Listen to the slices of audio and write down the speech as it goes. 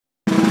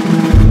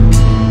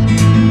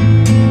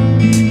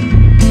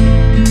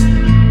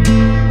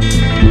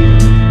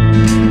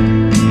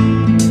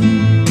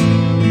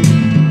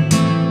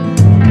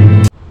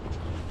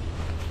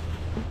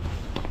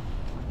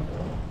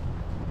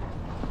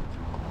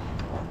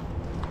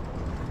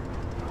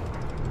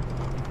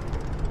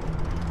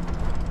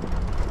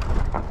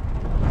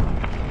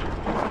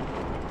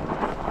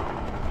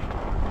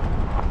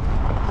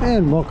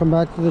and welcome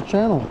back to the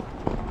channel.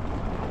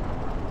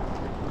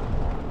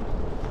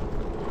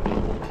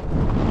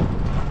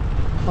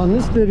 On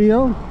this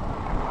video,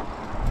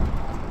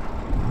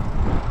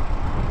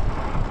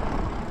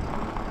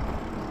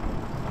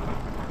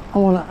 I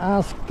want to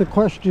ask the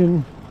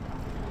question,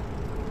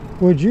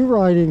 would you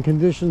ride in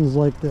conditions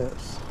like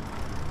this?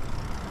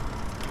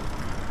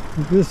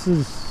 This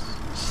is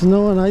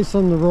snow and ice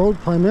on the road,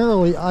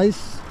 primarily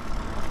ice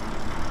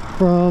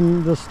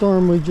from the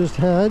storm we just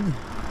had.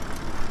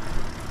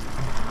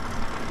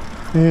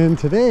 And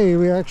today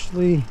we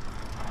actually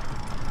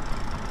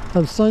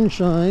have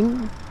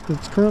sunshine.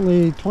 It's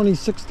currently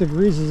 26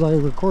 degrees as I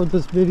record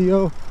this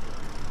video,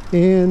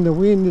 and the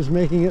wind is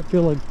making it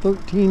feel like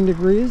 13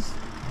 degrees.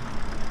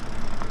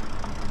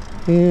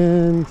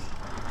 And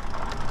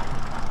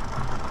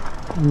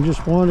I'm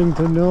just wanting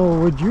to know,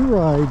 would you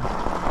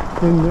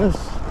ride in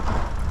this,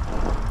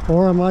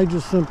 or am I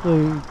just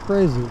simply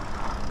crazy?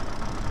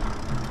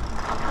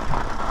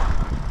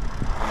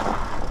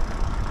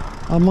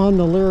 I'm on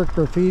the Lyric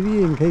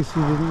Graffiti, in case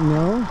you didn't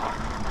know,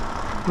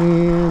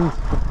 and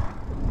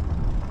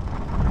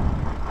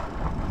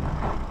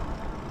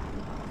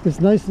it's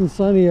nice and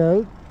sunny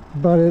out,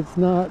 but it's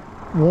not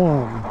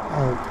warm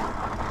out.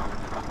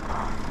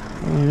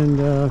 And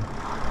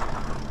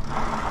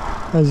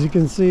as you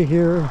can see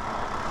here,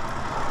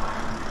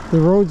 the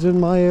roads in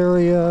my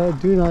area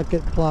do not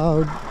get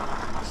plowed,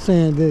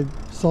 sanded,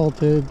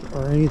 salted,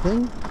 or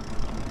anything.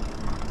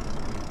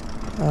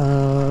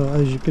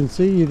 As you can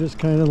see, you just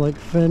kind of like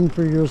fend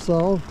for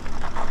yourself.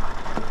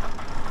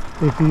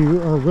 If you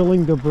are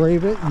willing to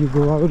brave it, you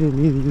go out in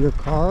either your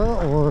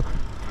car, or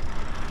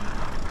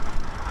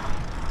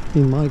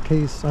in my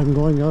case, I'm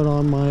going out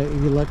on my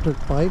electric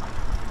bike.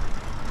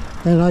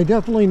 And I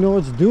definitely know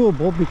it's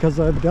doable because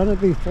I've done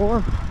it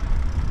before.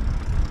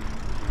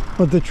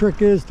 But the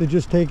trick is to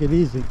just take it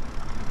easy.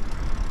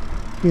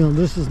 You know,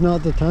 this is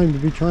not the time to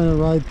be trying to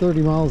ride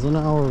 30 miles an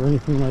hour or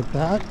anything like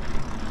that.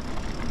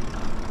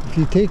 If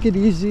you take it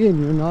easy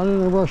and you're not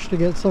in a rush to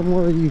get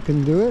somewhere, you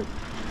can do it.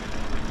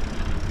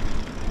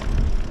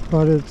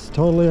 But it's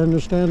totally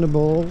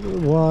understandable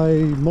why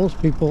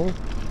most people,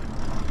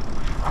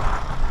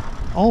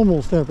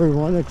 almost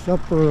everyone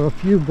except for a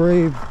few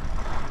brave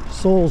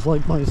souls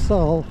like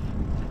myself,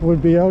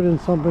 would be out in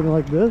something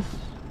like this.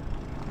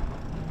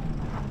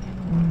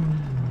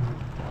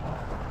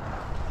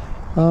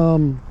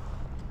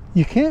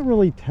 You can't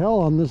really tell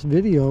on this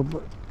video,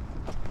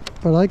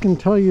 but I can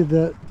tell you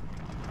that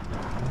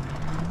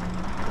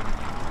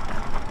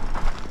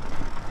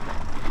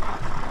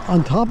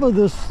on top of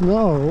this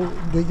snow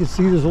that you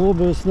see, there's a little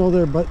bit of snow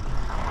there, but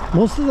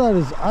most of that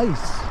is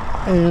ice.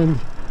 And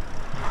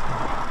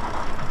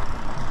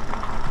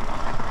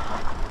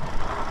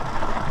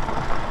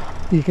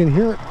you can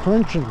hear it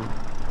crunching.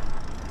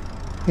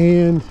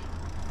 And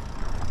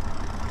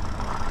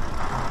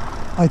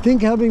I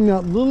think having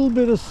that little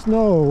bit of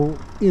snow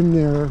in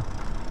there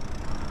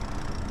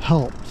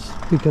helps,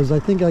 because I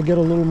think I get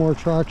a little more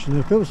traction.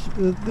 If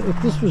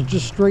this was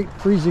just straight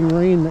freezing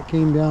rain that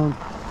came down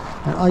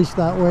and ice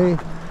that way,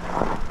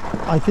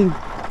 I think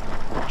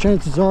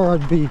chances are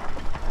I'd be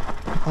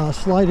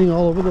sliding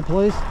all over the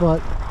place.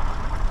 But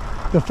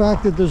the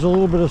fact that there's a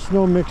little bit of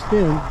snow mixed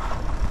in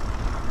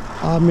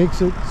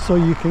makes it so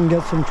you can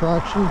get some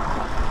traction.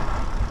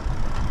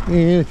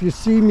 And if you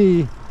see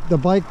me, the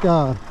bike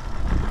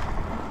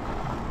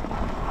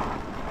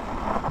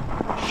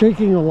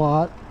shaking a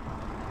lot,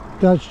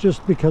 that's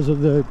just because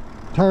of the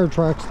tire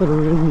tracks that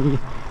are in the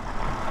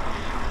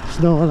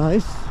snow and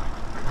ice.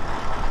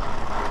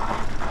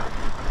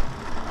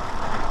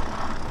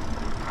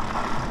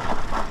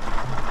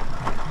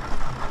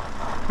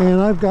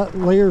 And I've got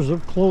layers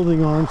of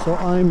clothing on, so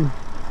I'm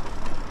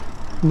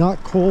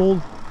not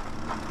cold.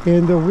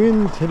 And the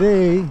wind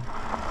today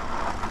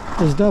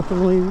is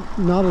definitely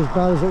not as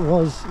bad as it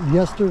was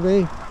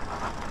yesterday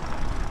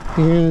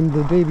and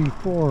the day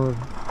before.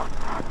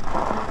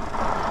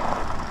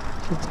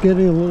 So it's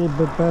getting a little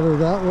bit better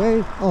that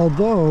way.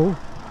 Although,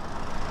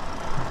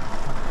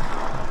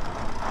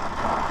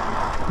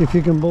 if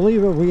you can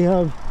believe it,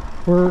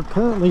 we're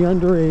currently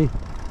under a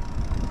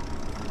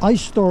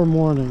ice storm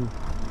warning.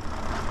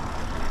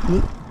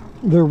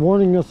 They're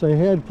warning us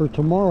ahead for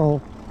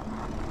tomorrow.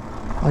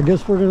 I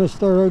guess we're going to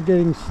start out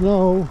getting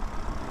snow,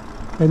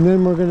 and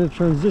then we're going to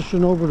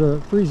transition over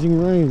to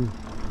freezing rain.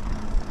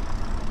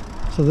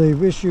 So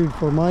they've issued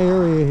for my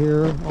area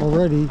here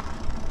already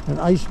an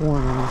ice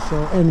warning.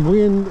 So, and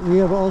wind, we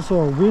have also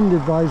a wind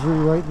advisory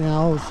right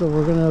now, so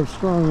we're going to have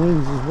strong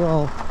winds as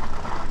well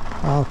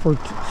for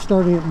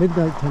starting at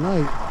midnight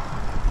tonight.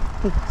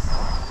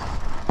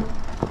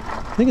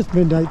 I think it's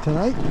midnight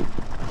tonight.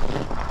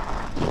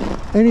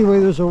 Anyway,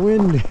 there's a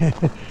wind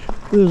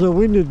there's a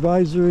wind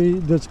advisory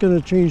that's going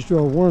to change to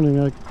a warning.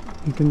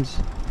 You can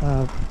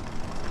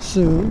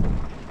soon.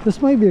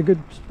 This might be a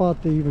good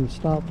spot to even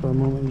stop for a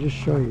moment and just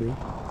show you.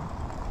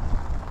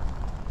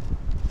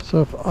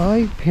 So if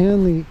I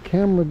pan the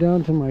camera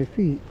down to my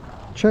feet,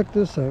 check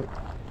this out.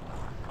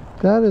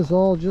 That is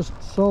all just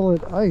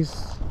solid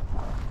ice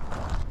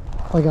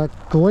like a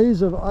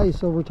glaze of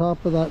ice over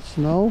top of that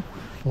snow,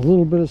 a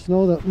little bit of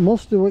snow. That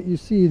most of what you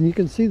see, and you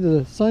can see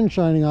the sun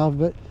shining off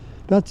of it,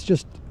 that's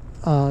just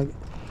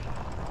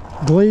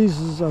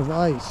glazes of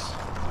ice.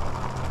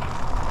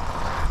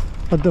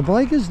 But the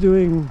bike is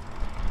doing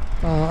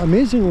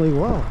amazingly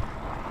well.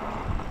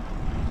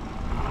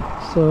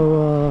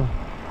 So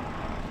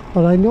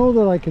but I know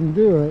that I can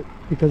do it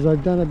because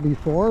I've done it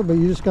before, but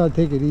you just got to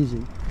take it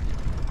easy.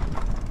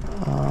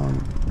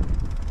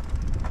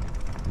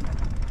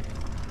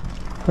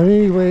 But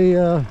anyway,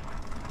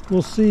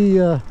 we'll see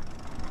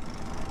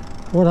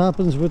what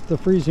happens with the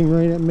freezing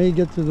rain. It may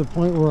get to the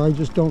point where I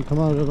just don't come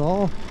out at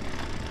all,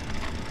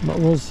 but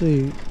we'll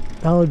see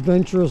how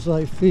adventurous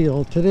I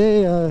feel.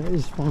 Today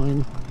is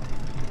fine.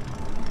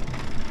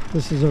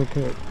 This is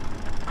okay.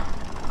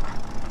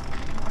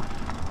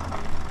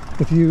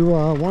 If you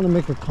want to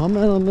make a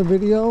comment on the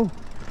video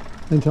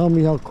and tell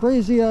me how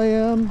crazy I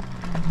am,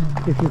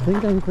 if you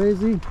think I'm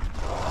crazy,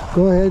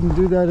 go ahead and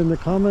do that in the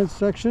comments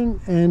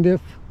section. And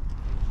if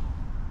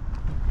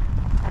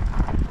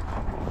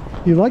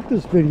you like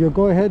this video,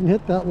 go ahead and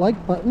hit that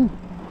like button.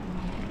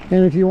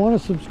 And if you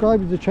want to subscribe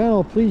to the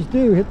channel, please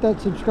do hit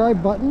that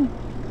subscribe button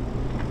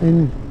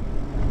and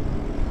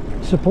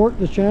support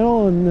the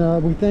channel,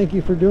 and we thank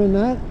you for doing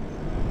that.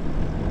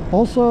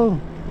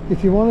 Also,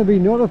 if you want to be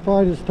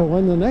notified as to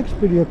when the next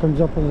video comes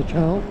up on the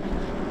channel,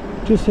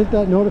 just hit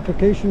that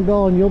notification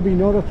bell and you'll be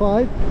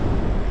notified.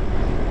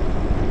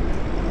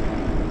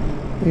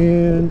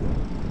 And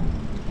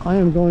I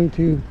am going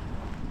to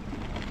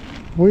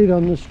wait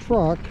on this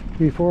truck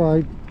before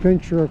I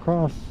venture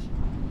across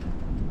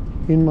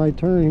in my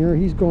turn here.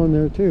 He's going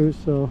there too,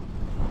 so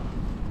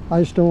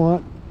I just don't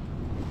want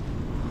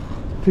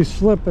to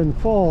slip and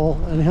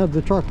fall and have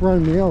the truck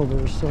run me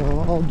over. So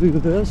I'll do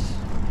this.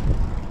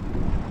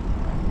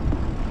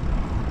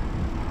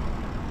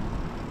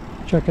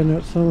 Checking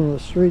out some of the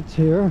streets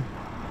here.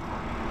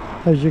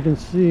 As you can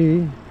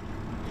see,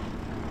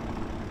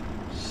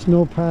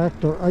 snow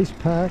packed or ice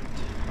packed.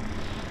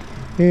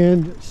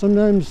 And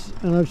sometimes,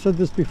 and I've said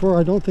this before,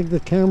 I don't think the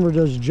camera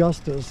does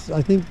justice.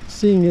 I think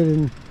seeing it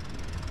in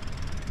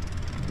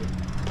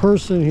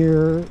person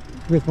here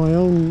with my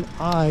own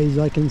eyes,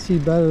 I can see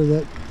better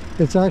that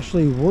it's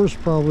actually worse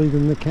probably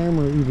than the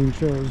camera even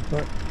shows.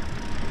 But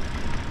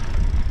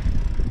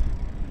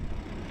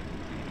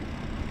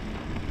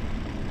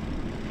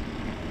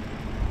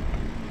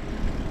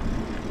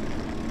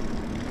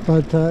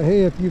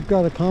hey, if you've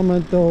got a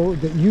comment though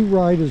that you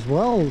ride as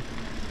well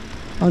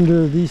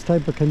under these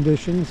type of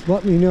conditions,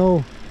 let me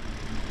know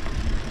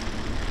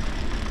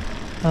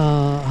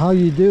how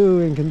you do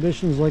in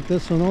conditions like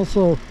this, and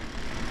also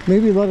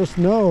maybe let us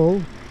know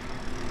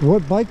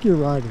what bike you're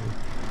riding,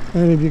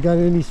 and if you got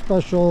any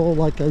special,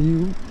 like, are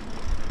you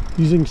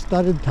using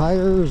studded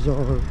tires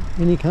or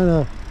any kind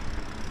of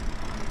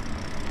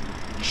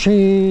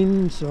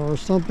chains or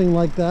something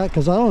like that,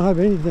 because I don't have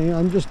anything.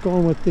 I'm just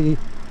going with the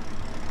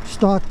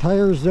stock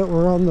tires that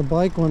were on the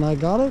bike when I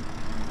got it,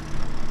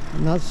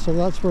 and that's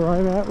where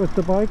I'm at with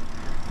the bike.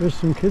 There's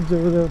some kids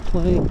over there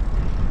playing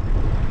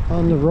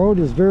on the road.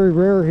 It's very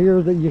rare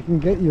here that you can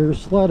get your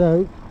sled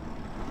out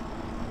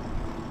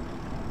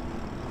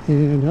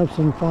and have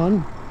some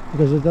fun,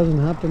 because it doesn't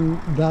happen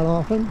that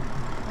often.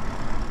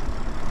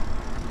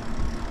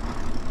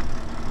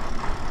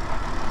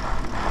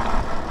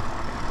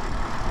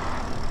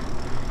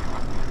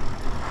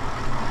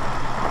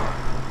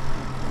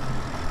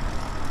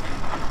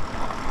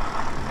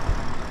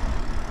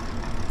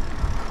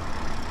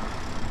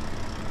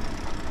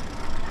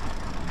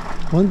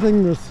 One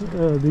thing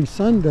the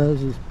sun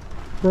does is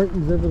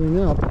brightens everything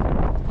up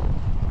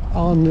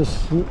on this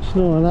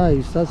snow and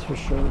ice, that's for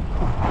sure.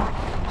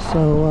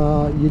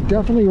 So you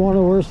definitely want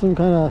to wear some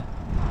kind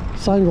of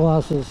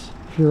sunglasses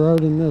if you're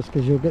out in this,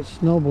 because you'll get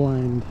snow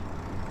blind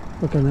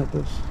looking at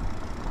this.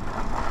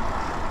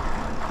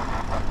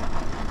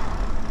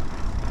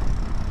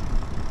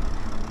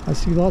 I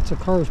see lots of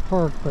cars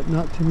parked, but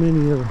not too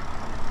many are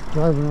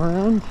driving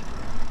around.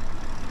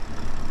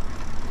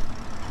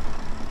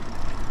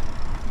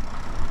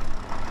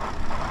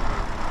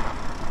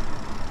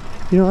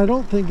 You know, I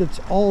don't think it's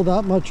all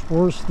that much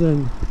worse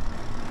than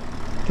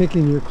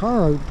taking your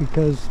car out,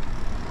 because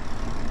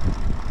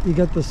you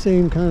got the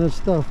same kind of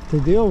stuff to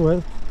deal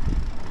with.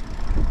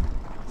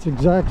 It's the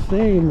exact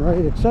same,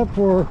 right? Except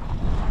for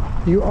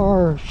you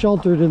are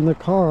sheltered in the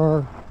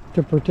car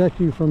to protect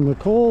you from the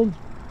cold.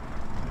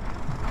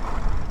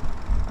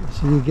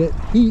 So you get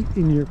heat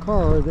in your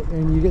car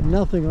and you get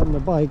nothing on the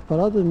bike. But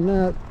other than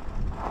that,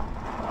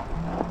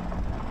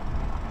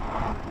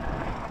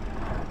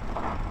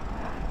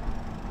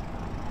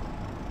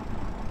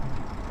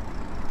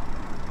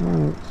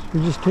 alright, so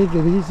we just take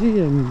it easy,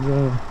 and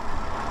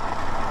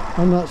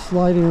I'm not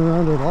sliding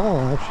around at all.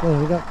 Actually,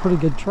 I got pretty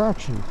good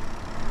traction.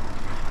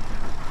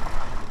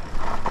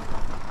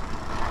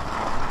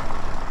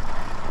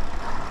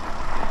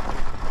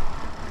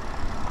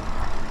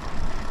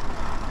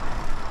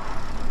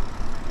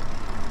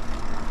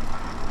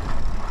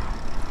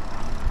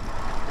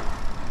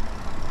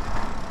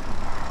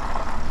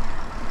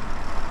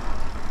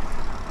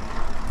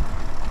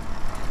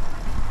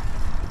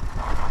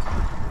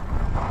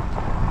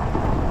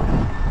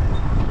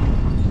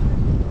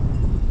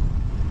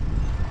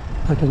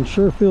 I can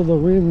sure feel the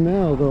wind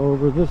now though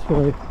over this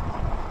way.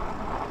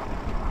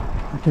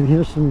 I can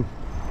hear some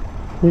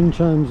wind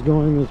chimes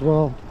going as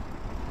well.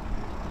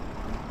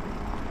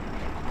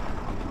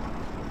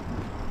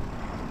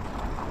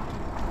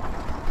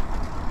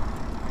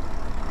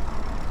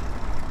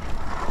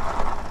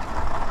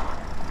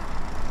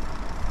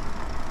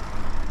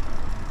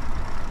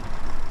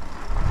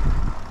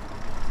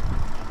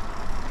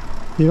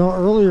 You know,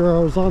 earlier I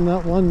was on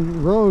that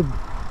one road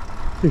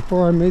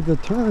before I made the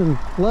turn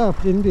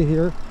left into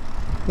here,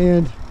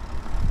 and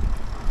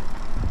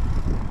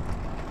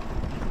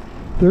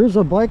there's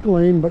a bike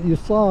lane, but you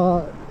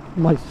saw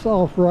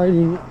myself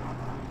riding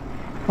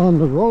on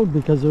the road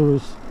because it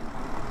was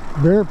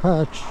bare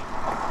patch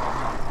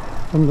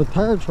from the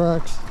tire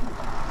tracks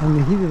and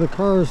the heat of the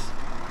cars.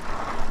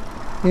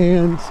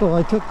 And so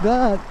I took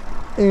that,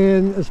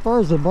 and as far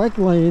as the bike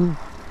lane,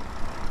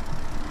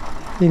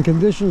 in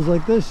conditions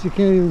like this, you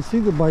can't even see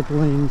the bike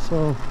lane.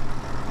 So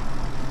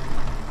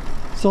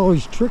it's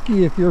always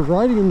tricky if you're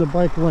riding in the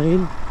bike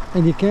lane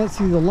and you can't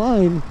see the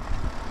line.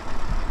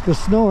 The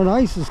snow and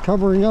ice is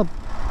covering up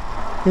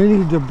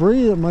any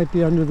debris that might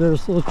be under there,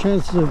 so the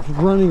chances of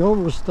running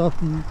over stuff,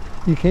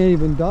 you can't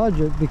even dodge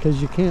it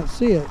because you can't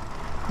see it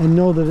and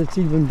know that it's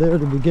even there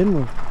to begin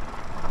with.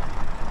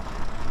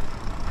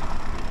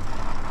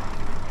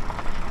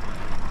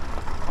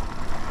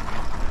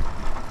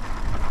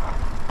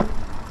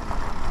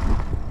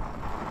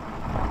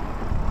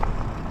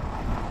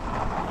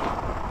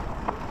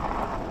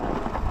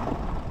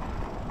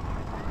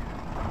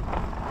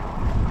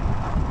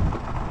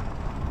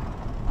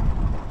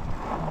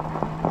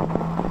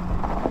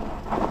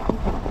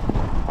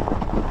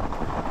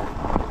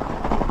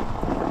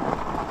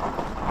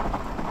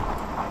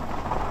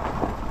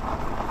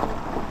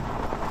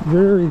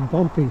 Very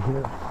bumpy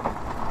here.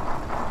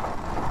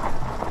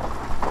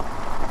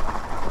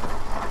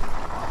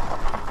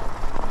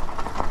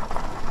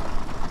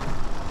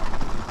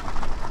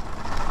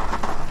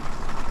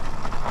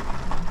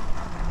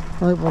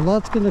 Alright, well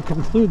that's going to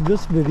conclude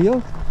this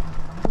video.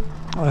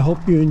 I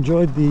hope you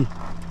enjoyed the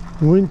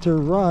winter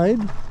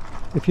ride.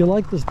 If you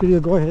like this video,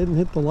 go ahead and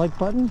hit the like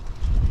button.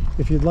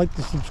 If you'd like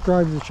to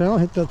subscribe to the channel,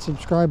 hit that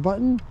subscribe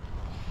button.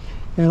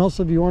 And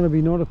also, if you want to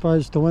be notified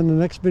as to when the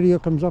next video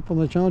comes up on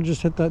the channel,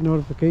 just hit that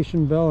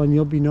notification bell and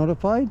you'll be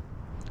notified.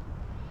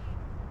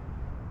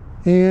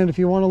 And if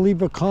you want to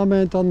leave a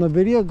comment on the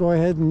video, go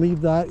ahead and leave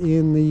that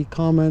in the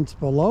comments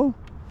below.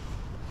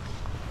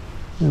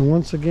 And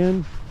once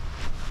again,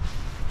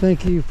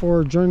 thank you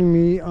for joining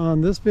me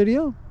on this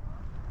video.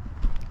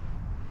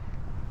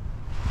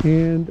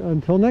 And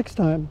until next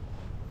time,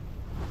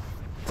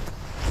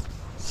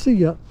 see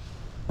ya.